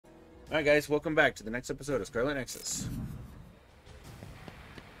Alright guys, welcome back to the next episode of Scarlet Nexus.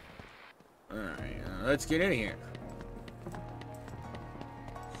 Alright, let's get in here.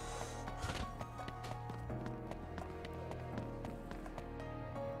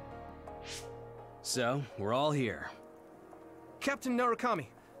 So, we're all here. Captain Narukami,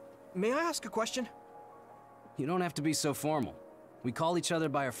 may I ask a question? You don't have to be so formal. We call each other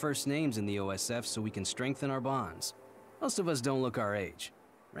by our first names in the OSF so we can strengthen our bonds. Most of us don't look our age.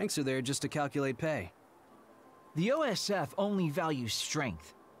 Ranks are there just to calculate pay. The OSF only values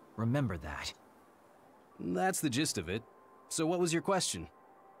strength. Remember that. That's the gist of it. So what was your question?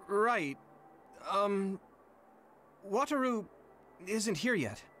 Right. Wataru isn't here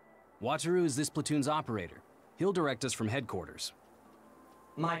yet. Wataru is this platoon's operator. He'll direct us from headquarters.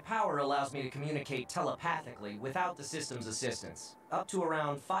 My power allows me to communicate telepathically without the system's assistance, up to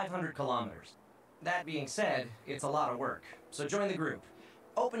around 500 kilometers. That being said, it's a lot of work, so join the group.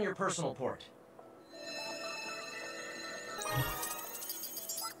 Open your personal port.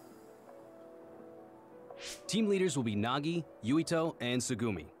 Team leaders will be Nagi, Yuito, and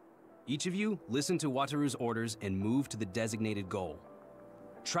Tsugumi. Each of you, listen to Wataru's orders and move to the designated goal.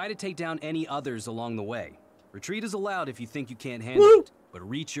 Try to take down any others along the way. Retreat is allowed if you think you can't handle it, but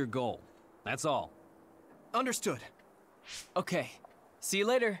reach your goal. That's all. Understood. Okay. See you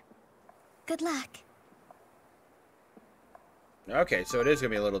later. Good luck. Okay, so it is going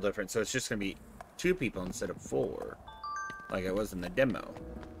to be a little different. So it's just going to be 2 people instead of 4, like it was in the demo.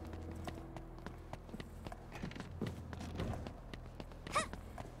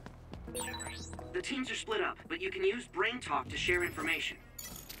 The teams are split up, but you can use brain talk to share information.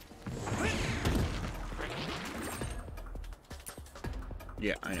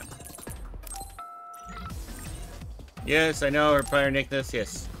 Yeah, I know. Yes, I know. Our player nicked this.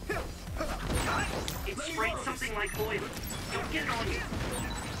 Yes. It sprayed something like oil. Don't get it on you.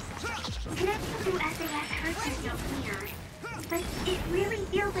 Connection to SAS hurts is so weird, but it really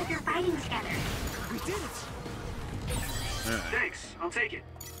feels like you're fighting together. We did it! Thanks, I'll take it.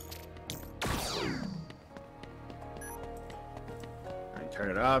 Alright, turn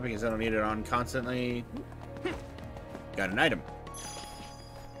it off because I don't need it on constantly. Got an item.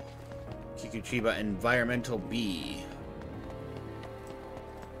 Kikuchiba Environmental B.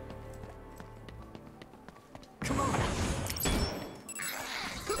 Come on!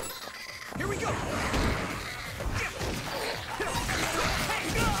 Here we go!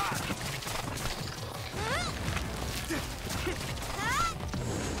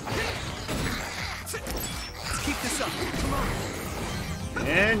 Let's keep this up. Come on!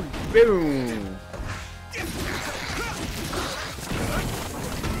 And boom!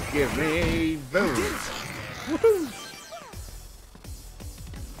 Give me boom! Woohoo!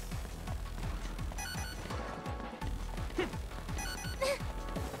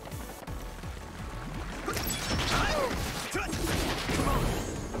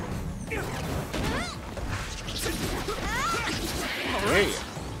 Hey.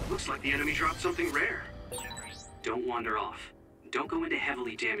 Looks like the enemy dropped something rare. Don't wander off. Don't go into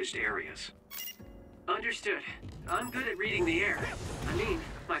heavily damaged areas. Understood. I'm good at reading the air. I mean,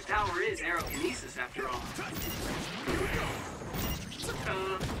 my power is aerokinesis after all.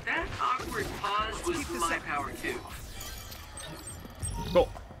 That awkward pause was my power too. Cool.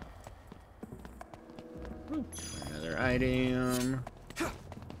 Another item.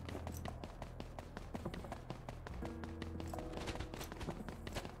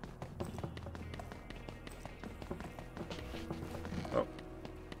 Oh.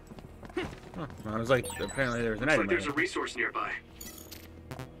 Huh. I was like, apparently there was an Looks item. like there's a resource nearby.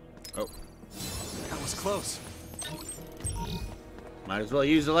 Oh. That was close. Might as well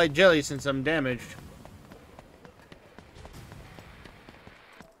use the light jelly since I'm damaged.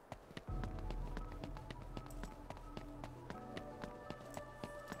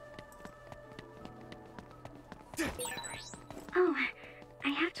 Oh, I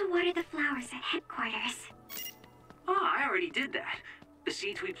have to water the flowers at headquarters. Ah, I already did that. The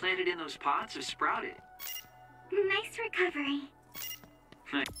seeds we planted in those pots have sprouted. Nice recovery.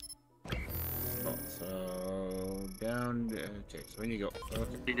 Oh, so down. Okay, so we need to go.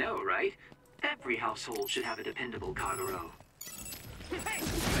 Okay. You know, right? Every household should have a dependable Kagero.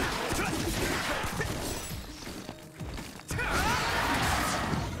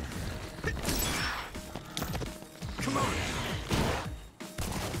 Come on!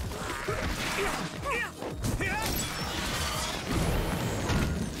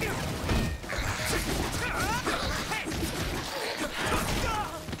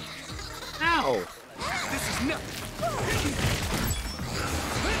 Ow! This is nothing!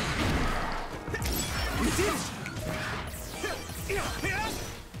 We did it!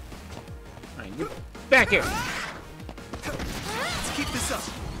 Back here. Let's keep this up.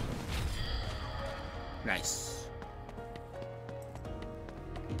 Nice.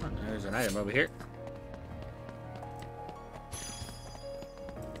 Oh, there's an item over here.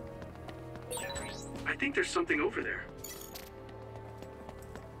 I think there's something over there.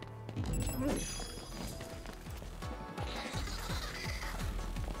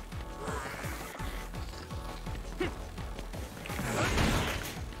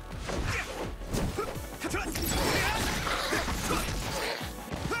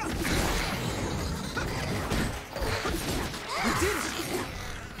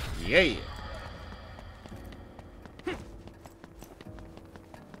 Yeah.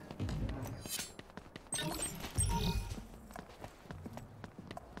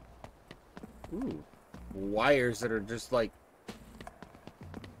 Ooh. Wires that are just like...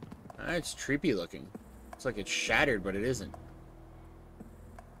 it's creepy looking. It's like it's shattered, but it isn't.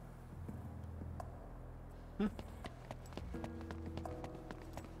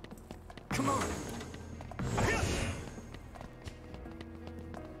 Come on.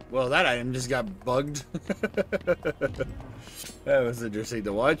 Well, that item just got bugged. That was interesting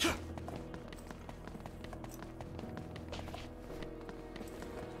to watch.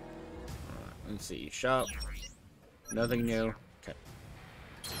 Let's see. Shop. Nothing new. Okay.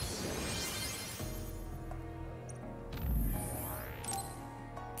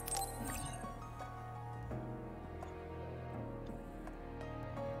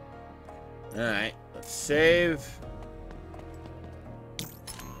 Alright. Let's save.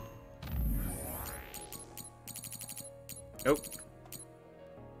 Nope.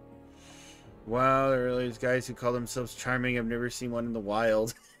 Wow, there are really these guys who call themselves charming. I've never seen one in the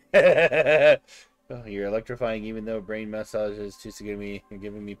wild. Oh, you're electrifying, even though brain massage is too to give me. You're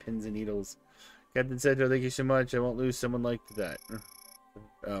giving me pins and needles. Captain Cedro, thank you so much. I won't lose someone like that.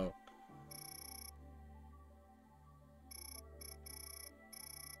 Oh.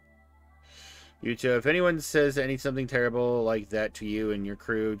 Yuito, if anyone says something terrible like that to you and your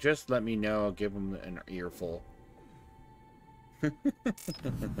crew, just let me know. I'll give them an earful.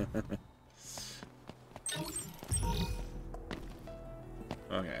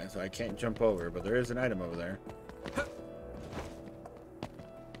 Okay, so I can't jump over, but there is an item over there.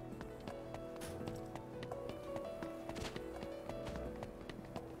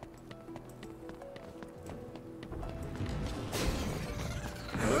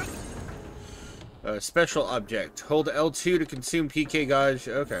 Special object. Hold L2 to consume PK gauge.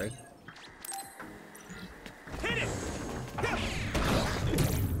 Okay.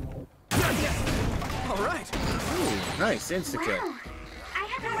 Nice, insta-kill. Wow. I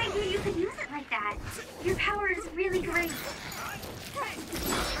had no idea you could use it like that. Your power is really great.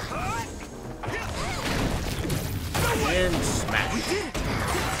 And smash.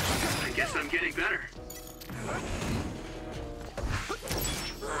 I guess I'm getting better.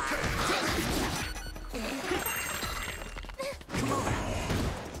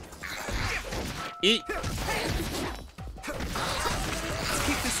 Eat. Let's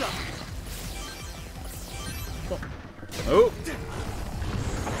keep this up. Oh.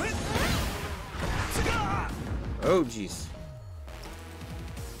 Oh, jeez.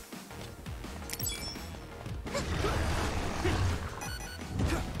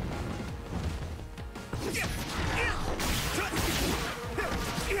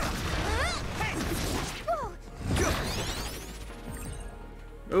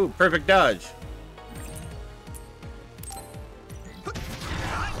 Oh, perfect dodge.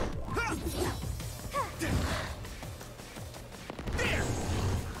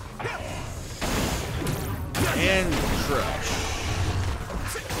 And crush.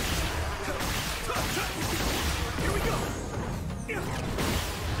 Here we go.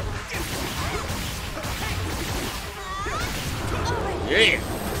 Yeah.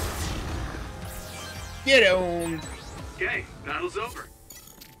 Get him. Okay, battle's over.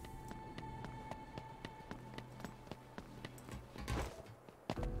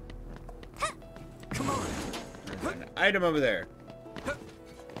 Come on. There's an item over there.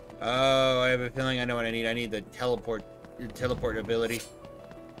 Oh, I have a feeling I know what I need. I need the teleport ability.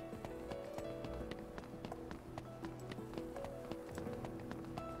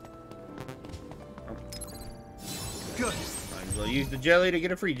 Good. Might as well use the jelly to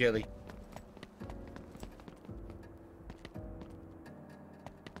get a free jelly.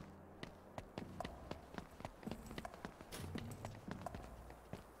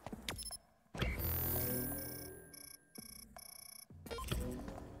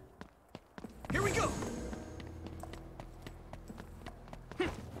 Here we go.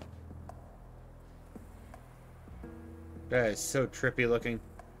 That is so trippy looking.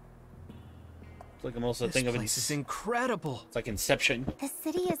 It's like I'm also This thinking of place is incredible. It's like Inception. The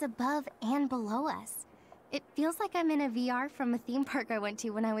city is above and below us. It feels like I'm in a VR from a theme park I went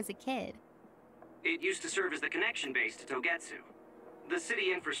to when I was a kid. It used to serve as the connection base to Togetsu. The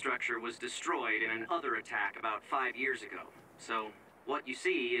city infrastructure was destroyed in an Other attack about 5 years ago. So, what you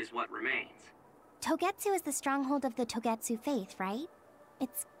see is what remains. Togetsu is the stronghold of the Togetsu faith, right?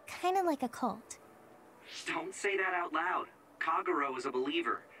 It's kind of like a cult. Don't say that out loud. Kagero is a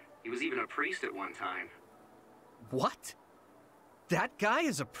believer. He was even a priest at one time. What? That guy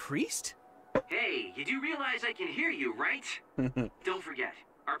is a priest? Hey, you do realize I can hear you, right? Don't forget,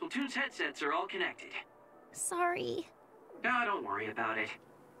 our platoon's headsets are all connected. Sorry. No, don't worry about it.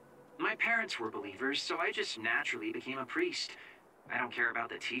 My parents were believers, so I just naturally became a priest. I don't care about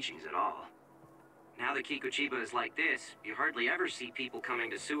the teachings at all. Now that Kikuchiba is like this, you hardly ever see people coming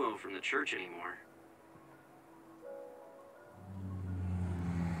to Suo from the church anymore.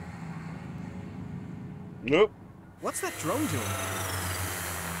 Nope. What's that drone doing?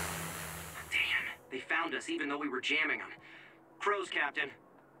 Damn, they found us even though we were jamming them. Crows, Captain.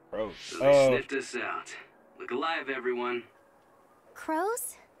 Crows. So they sniffed us out. Look alive, everyone.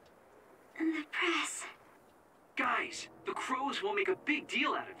 Crows? The press. Guys, the crows will make a big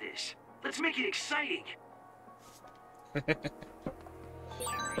deal out of this. Let's make it exciting. The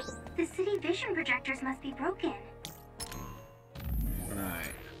city vision projectors must be broken.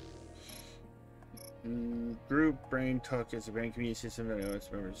 Right. Group brain talk is a brain community system that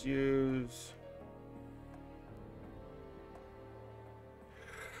OS members use.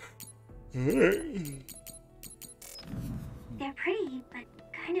 They're pretty, but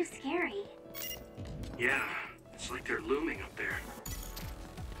kind of scary. Yeah, it's like they're looming up there.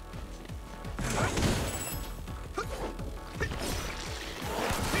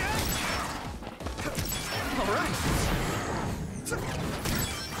 All right.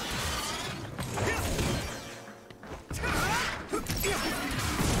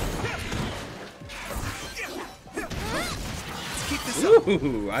 Let's keep this up.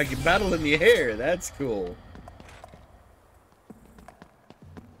 Ooh, I can battle in the air. That's cool.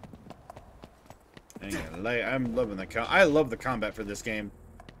 Hang on, I'm loving the I love the combat for this game.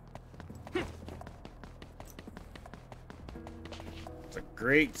 It's a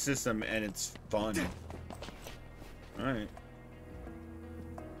great system and it's fun. All right,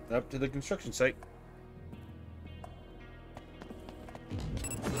 up to the construction site.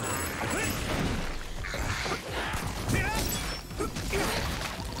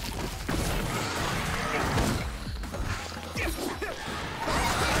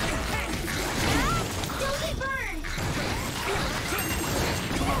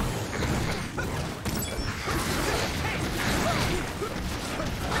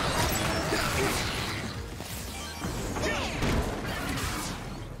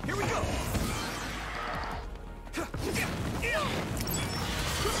 Here we go.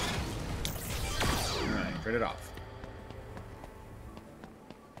 All right, turn it off.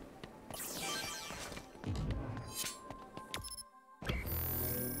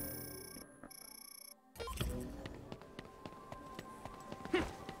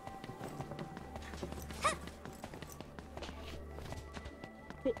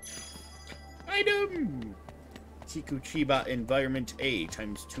 Item! Kikuchiba Environment A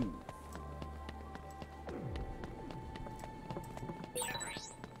 ×2.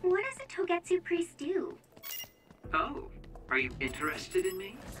 What does a Togetsu priest do? Oh, are you interested in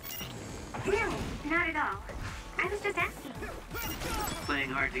me? No, not at all. I was just asking. Playing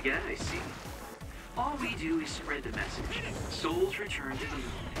hard to get, I see. All we do is spread the message. Souls return to the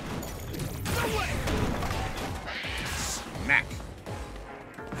moon. No way. Smack.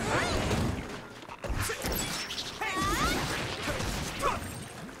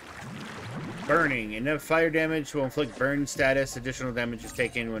 Burning. Enough fire damage to inflict burn status. Additional damage is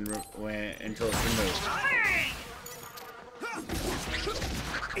taken when until it's removed.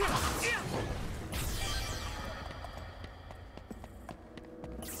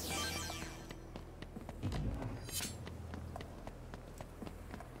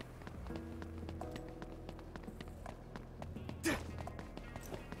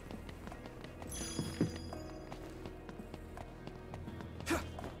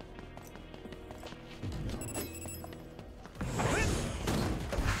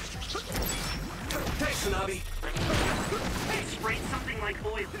 Tsunami. Hey, sprayed something like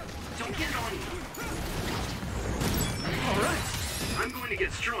oil. Don't get it on you. All right. I'm going to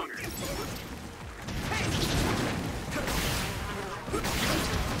get stronger.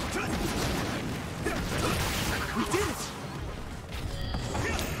 We did it.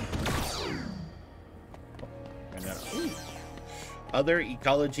 Other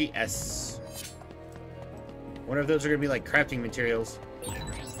Ecology S. wonder if those are gonna be like crafting materials.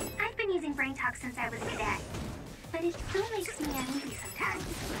 I've been using brain talk since I was a cadet, but it still makes me uneasy sometimes.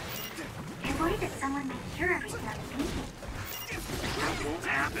 I worry that someone may hear everything I'm thinking. That won't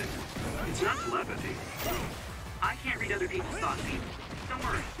happen. It's not telepathy. I can't read other people's thoughts either. Don't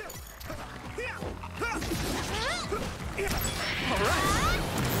worry. All right.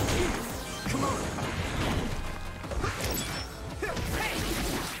 Come on.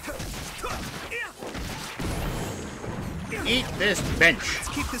 Eat this bench. Let's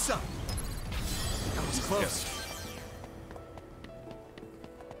keep this up. That was close.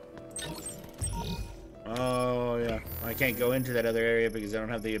 Oh yeah, I can't go into that other area because I don't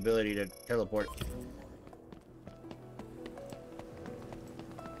have the ability to teleport.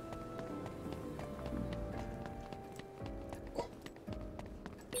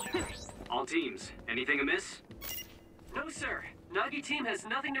 All teams, anything amiss? No, sir. Nagi team has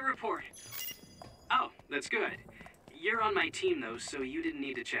nothing to report. Oh, that's good. You're on my team, though, so you didn't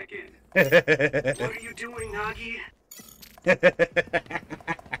need to check in. What are you doing, Nagi?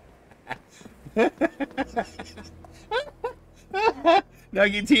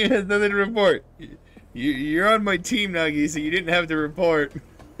 Nagi team has nothing to report. You're on my team, Nagi, so you didn't have to report.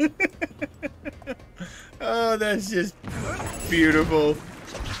 Oh, that's just beautiful.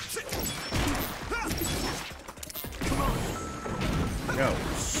 No,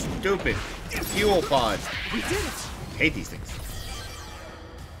 stupid fuel pods. We did it. Hate these things.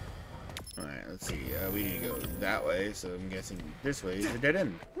 Alright, let's see. We need to go that way, so I'm guessing this way is a dead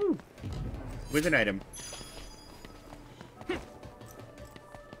end. Woo. With an item.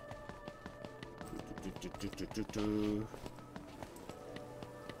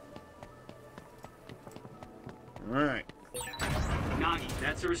 Alright. Nagi,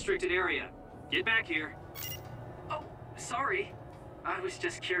 that's a restricted area. Get back here. Oh, sorry. I was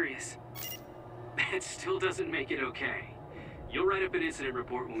just curious. That still doesn't make it okay. You'll write up an incident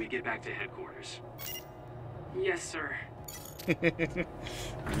report when we get back to headquarters. Yes, sir.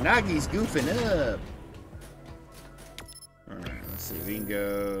 Nagi's goofing up. Alright, let's see. We can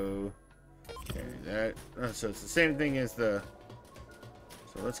go. Okay, that. Oh, so it's the same thing as the.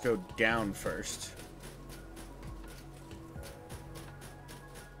 So let's go down first.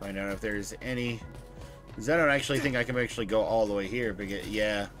 Find out if there's any. Because I don't actually think I can actually go all the way here. But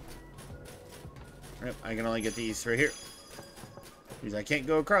yeah. Yep, I can only get these right here. Because I can't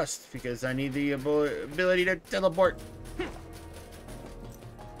go across because I need the ability to teleport.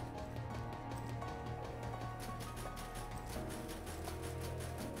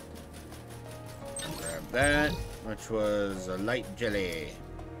 Grab that, which was a light jelly.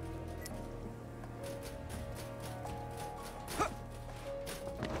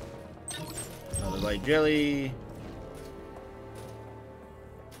 Another light jelly.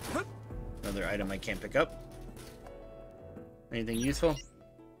 Another item I can't pick up. Anything useful?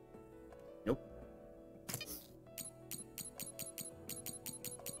 Nope.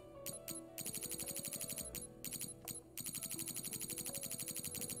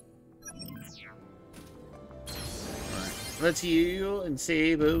 Alright, let's heal and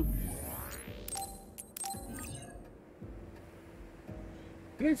save out.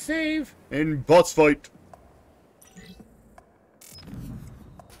 Let's save and boss fight.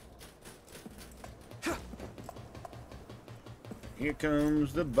 Here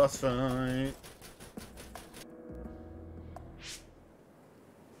comes the boss fight.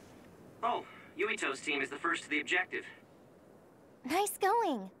 Oh, Yuito's team is the first to the objective. Nice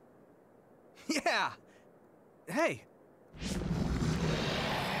going. Yeah. Hey.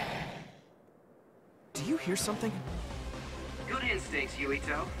 Do you hear something? Good instincts,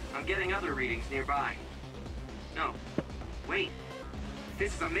 Yuito. I'm getting other readings nearby. No. Wait.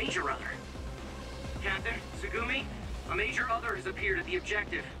 This is a major other. Captain, Tsugumi, a major other has appeared at the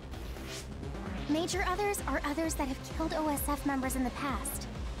objective. Major others are others that have killed OSF members in the past.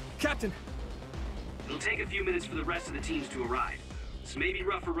 Captain! It'll take a few minutes for the rest of the teams to arrive. This may be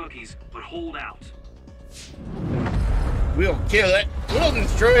rough for rookies, but hold out. We'll kill it. We'll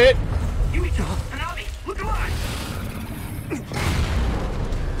destroy it. Yuito, Hanabi, look alive!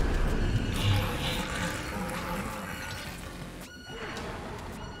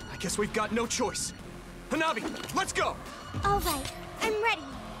 I guess we've got no choice. Hanabi, let's go! All right, I'm ready.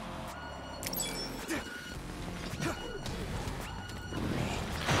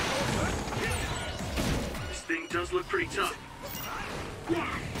 This thing does look pretty tough.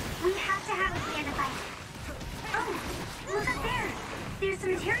 Yeah, we have to have a stand to fight. Oh, look up there. There's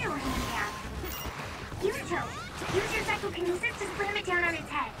some material hanging down. Yuito, use your psychokinesis to slam it down on its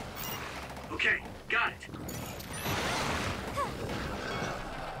head. Okay, got it.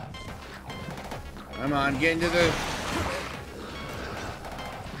 Come on, get into the...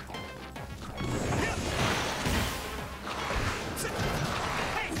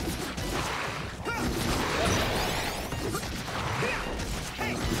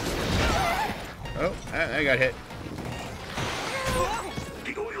 Oh, I got hit.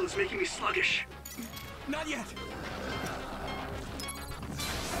 The oil is making me sluggish. Not yet.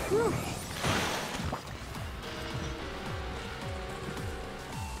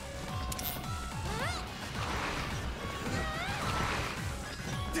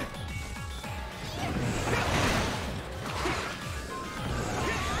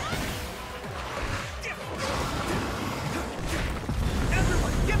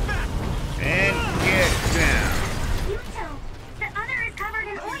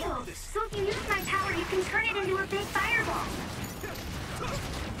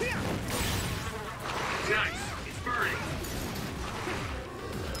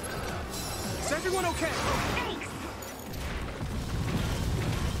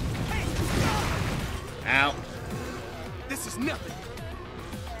 Ow. This is nothing.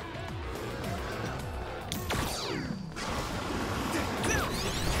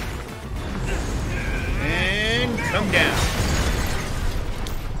 And come down.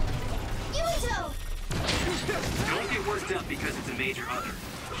 Yuito! Don't get worked up because it's a major other.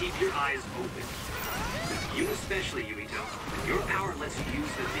 Keep your eyes open. You especially, Yuito. Your power lets you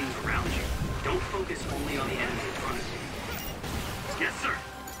use the things around you. Don't focus only on the enemy in front of you. Yes, sir.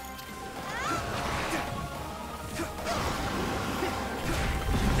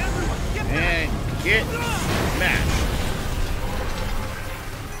 And get smashed.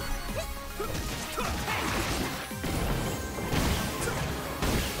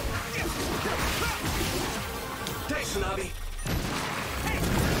 Thanks, Hanabi.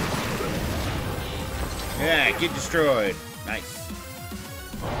 Yeah, get destroyed. Nice.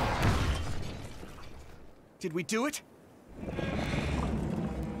 Did we do it?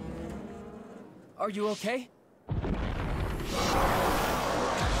 Are you okay?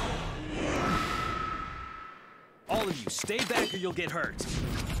 All of you, stay back or you'll get hurt.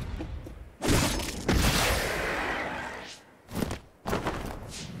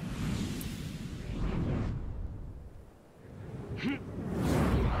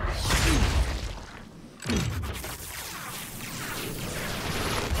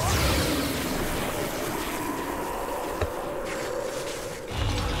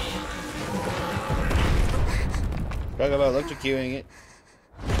 Talk about electrocuting it.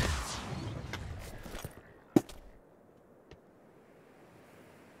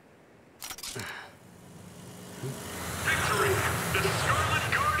 Victory! The Scarlet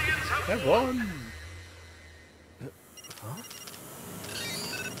Guardians have won.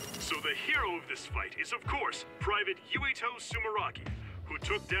 So the hero of this fight is, of course, Private Yuito Sumeragi, who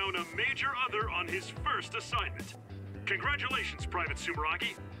took down a major other on his first assignment. Congratulations, Private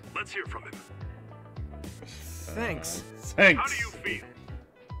Sumeragi. Let's hear from him. Thanks. Thanks. How do you feel?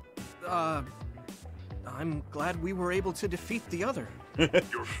 I'm glad we were able to defeat the other.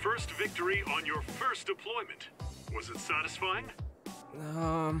 Your first victory on your first deployment. Was it satisfying?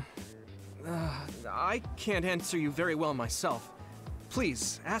 I can't answer you very well myself.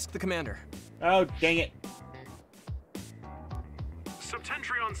 Please, ask the commander. Oh, dang it.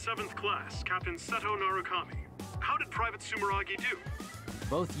 Septentrion 7th Class, Captain Seto Narukami. How did Private Sumeragi do?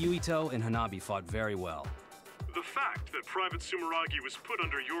 Both Yuito and Hanabi fought very well. The fact that Private Sumeragi was put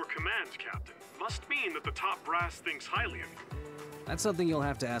under your command, Captain, must mean that the top brass thinks highly of you. That's something you'll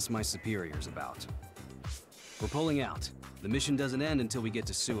have to ask my superiors about. We're pulling out. The mission doesn't end until we get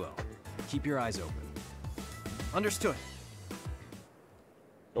to Suo. Keep your eyes open. Understood.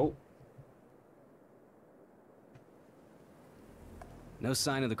 Oh. No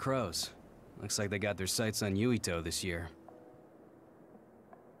sign of the crows. Looks like they got their sights on Yuito this year.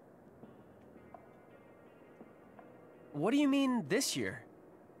 What do you mean, this year?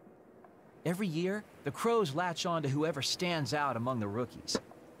 Every year, the crows latch on to whoever stands out among the rookies.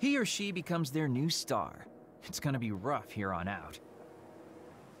 He or she becomes their new star. It's gonna be rough here on out.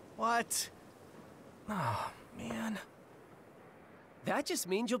 What? Oh, man. That just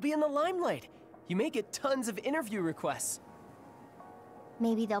means you'll be in the limelight. You may get tons of interview requests.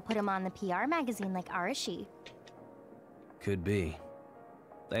 Maybe they'll put him on the PR magazine like Arashi. Could be.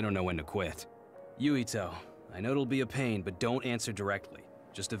 They don't know when to quit. Yuito, I know it'll be a pain, but don't answer directly.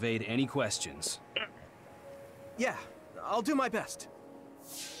 Just evade any questions. Yeah, I'll do my best.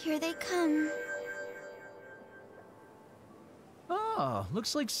 Here they come. Oh,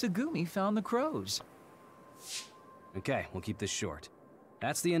 looks like Tsugumi found the crows. Okay, we'll keep this short.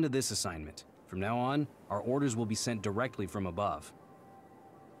 That's the end of this assignment. From now on, our orders will be sent directly from above.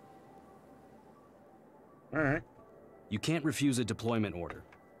 Alright. You can't refuse a deployment order.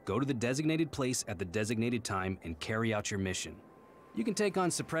 Go to the designated place at the designated time and carry out your mission. You can take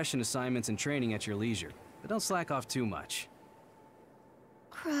on suppression assignments and training at your leisure, but don't slack off too much.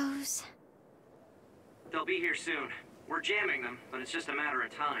 Crows. They'll be here soon. We're jamming them, but it's just a matter of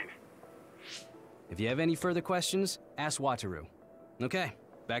time. If you have any further questions, ask Wataru. Okay,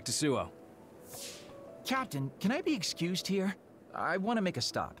 back to Suo. Captain, can I be excused here? I want to make a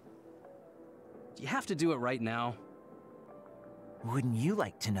stop. Do you have to do it right now? Wouldn't you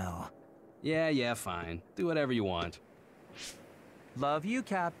like to know? Yeah, fine. Do whatever you want. Love you,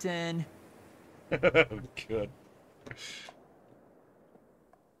 Captain. Good.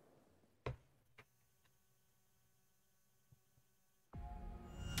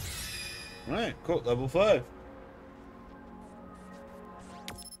 Alright, cool. Level 5.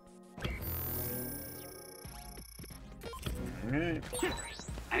 Alright.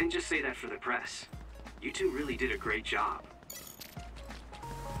 I didn't just say that for the press. You two really did a great job.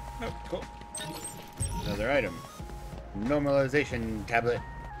 Oh, cool. Another item. Normalization tablet.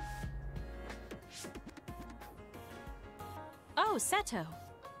 Oh, Seto.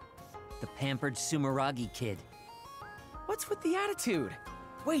 The pampered Sumeragi kid. What's with the attitude?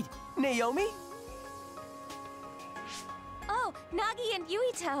 Wait, Naomi? Oh, Nagi and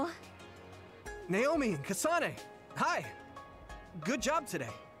Yuito. Naomi and Kasane. Hi. Good job today.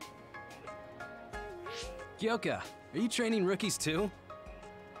 Kyoka, are you training rookies too?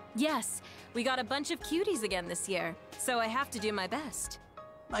 Yes, we got a bunch of cuties again this year, so I have to do my best.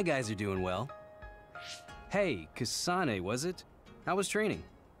 My guys are doing well. Hey, Kasane, was it? How was training?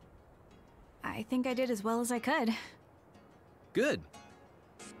 I think I did as well as I could. Good.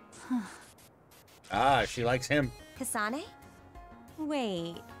 Ah, she likes him. Kasane?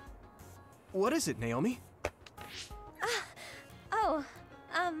 Wait. What is it, Naomi? Oh,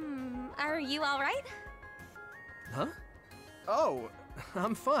 are you alright? Huh? Oh,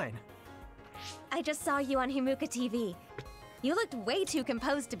 I'm fine. I just saw you on Himuka TV. You looked way too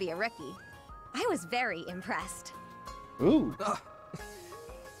composed to be a rookie. I was very impressed. Ooh.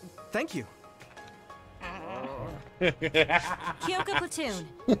 Thank you. Kyoka platoon.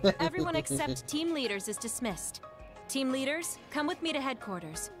 Everyone except team leaders is dismissed. Team leaders, come with me to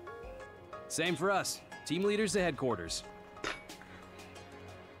headquarters. Same for us. Team leaders to headquarters.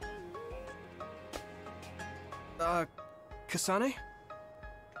 Kasane?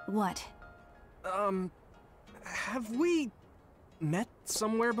 What? Have we met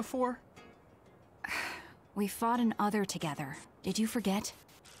somewhere before? We fought in Other together. Did you forget?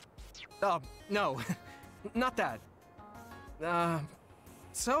 No. Not that.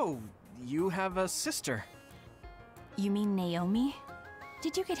 So, you have a sister? You mean Naomi?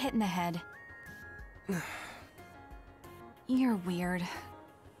 Did you get hit in the head? You're weird.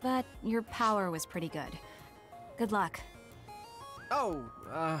 But your power was pretty good. Good luck. Oh,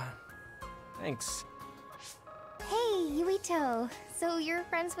 thanks. Hey, Yuito. So you're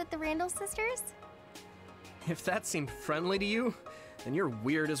friends with the Randall sisters? If that seemed friendly to you, then you're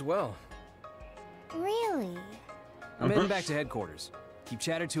weird as well. Really? I'm heading back to headquarters. Keep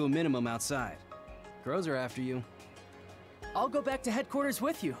chatter to a minimum outside. Crows are after you. I'll go back to headquarters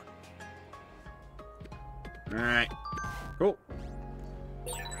with you. Alright. Cool.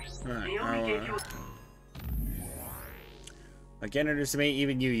 Alright. Naomi gave you a... I can't underestimate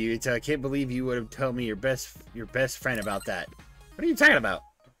even you, Yuito. I can't believe you would have told me your best friend about that. What are you talking about?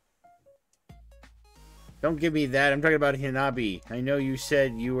 Don't give me that. I'm talking about Hinabi. I know you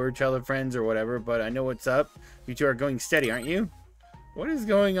said you were childhood friends or whatever, but I know what's up. You two are going steady, aren't you? What is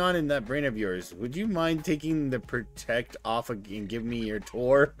going on in that brain of yours? Would you mind taking the protect off and give me your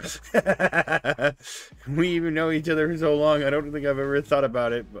tour? We even know each other for so long. I don't think I've ever thought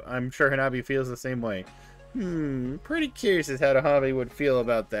about it, but I'm sure Hanabi feels the same way. Pretty curious as how Hanabi would feel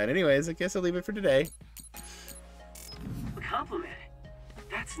about that. Anyways, I guess I'll leave it for today. Compliment.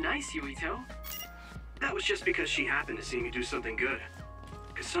 That's nice, Yuito. That was just because she happened to see me do something good.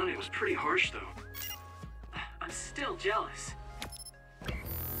 Kasane was pretty harsh, though. I'm still jealous.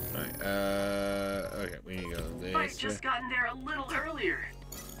 Alright, okay, we need to go this I'd just gotten there a little earlier.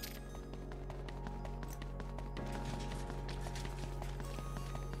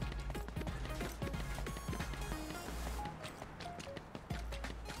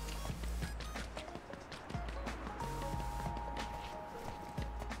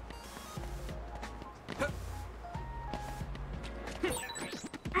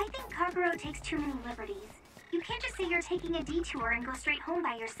 I think Kaguro takes too many liberties. You can't just say you're taking a detour and go straight home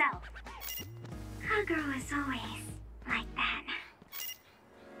by yourself. Kaguro is always like that.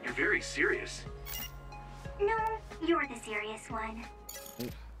 You're very serious. No, you're the serious one.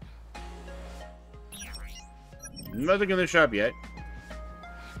 Nothing in the shop yet.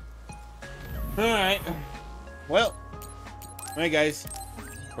 Alright. Well. Alright, guys.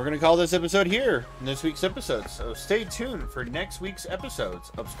 We're going to call this episode here in this week's episode. So stay tuned for next week's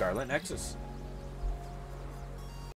episodes of Scarlet Nexus.